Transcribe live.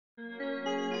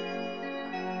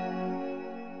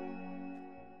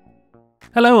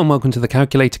Hello and welcome to the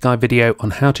calculator guide video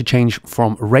on how to change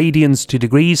from radians to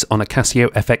degrees on a Casio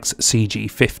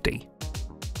fx-CG50.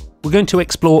 We're going to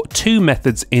explore two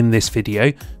methods in this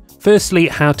video. Firstly,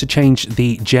 how to change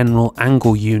the general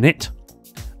angle unit,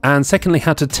 and secondly,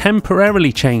 how to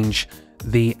temporarily change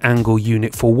the angle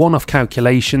unit for one-off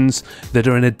calculations that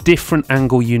are in a different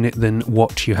angle unit than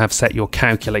what you have set your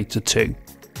calculator to.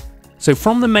 So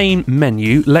from the main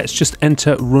menu, let's just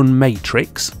enter Run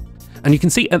Matrix. And you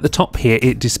can see at the top here,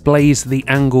 it displays the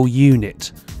angle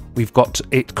unit. We've got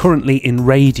it currently in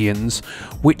radians,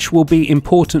 which will be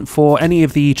important for any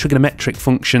of the trigonometric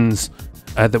functions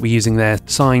that we're using there,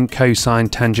 sine, cosine,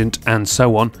 tangent, and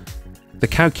so on. The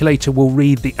calculator will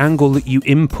read the angle that you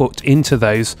input into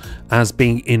those as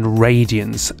being in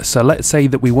radians. So let's say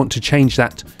that we want to change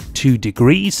that to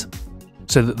degrees,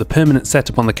 so that the permanent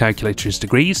setup on the calculator is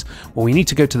degrees. Well, we need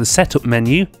to go to the setup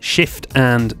menu, shift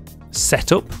and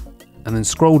setup, and then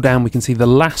scroll down. We can see the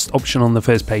last option on the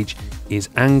first page is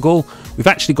angle. We've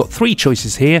actually got three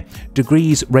choices here: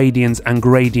 degrees, radians, and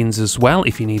gradians as well,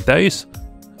 if you need those.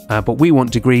 But we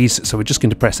want degrees, so we're just going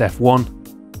to press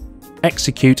F1,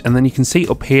 execute, and then you can see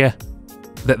up here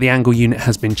that the angle unit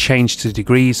has been changed to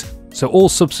degrees. So all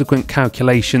subsequent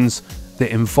calculations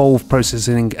that involve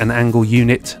processing an angle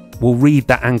unit will read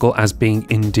that angle as being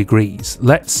in degrees.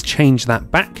 Let's change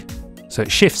that back. So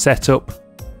shift setup,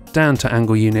 down to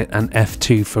angle unit, and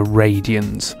F2 for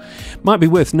radians. Might be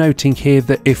worth noting here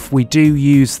that if we do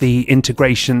use the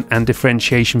integration and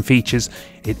differentiation features,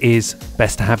 it is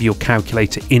best to have your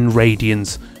calculator in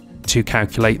radians to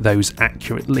calculate those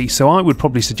accurately. So I would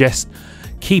probably suggest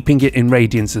keeping it in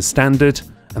radians as standard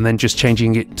and then just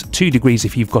changing it to degrees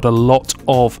if you've got a lot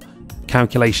of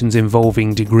calculations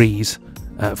involving degrees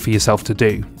for yourself to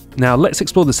do. Now let's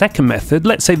explore the second method.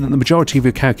 Let's say that the majority of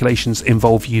your calculations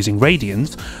involve using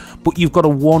radians, but you've got a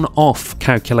one-off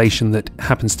calculation that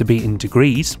happens to be in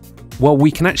degrees. Well,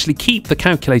 we can actually keep the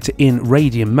calculator in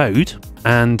radian mode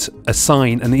and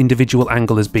assign an individual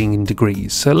angle as being in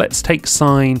degrees. So let's take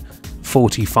sine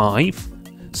 45.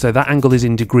 So that angle is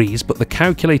in degrees, but the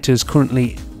calculator is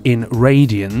currently in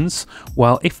radians.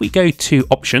 Well, if we go to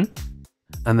option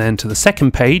and then to the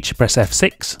second page, press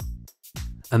F6.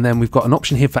 And then we've got an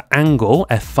option here for angle,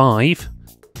 F5,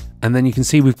 and then you can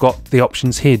see we've got the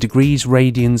options here, degrees,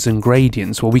 radians, and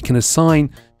gradients. Well, we can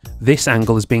assign this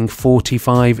angle as being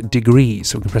 45 degrees.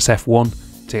 So we can press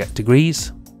F1 to get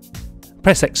degrees,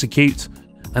 press execute,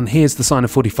 and here's the sine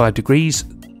of 45 degrees,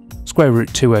 square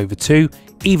root 2 over 2,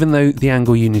 even though the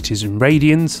angle unit is in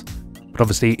radians. But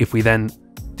obviously, if we then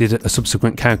did a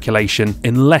subsequent calculation,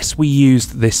 unless we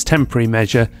used this temporary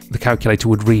measure, the calculator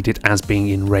would read it as being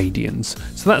in radians.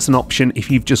 So that's an option if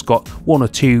you've just got one or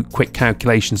two quick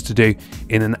calculations to do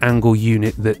in an angle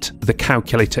unit that the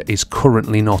calculator is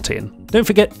currently not in. Don't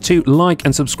forget to like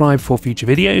and subscribe for future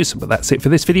videos, but that's it for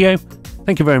this video.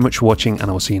 Thank you very much for watching, and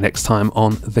I'll see you next time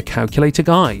on the Calculator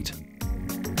Guide.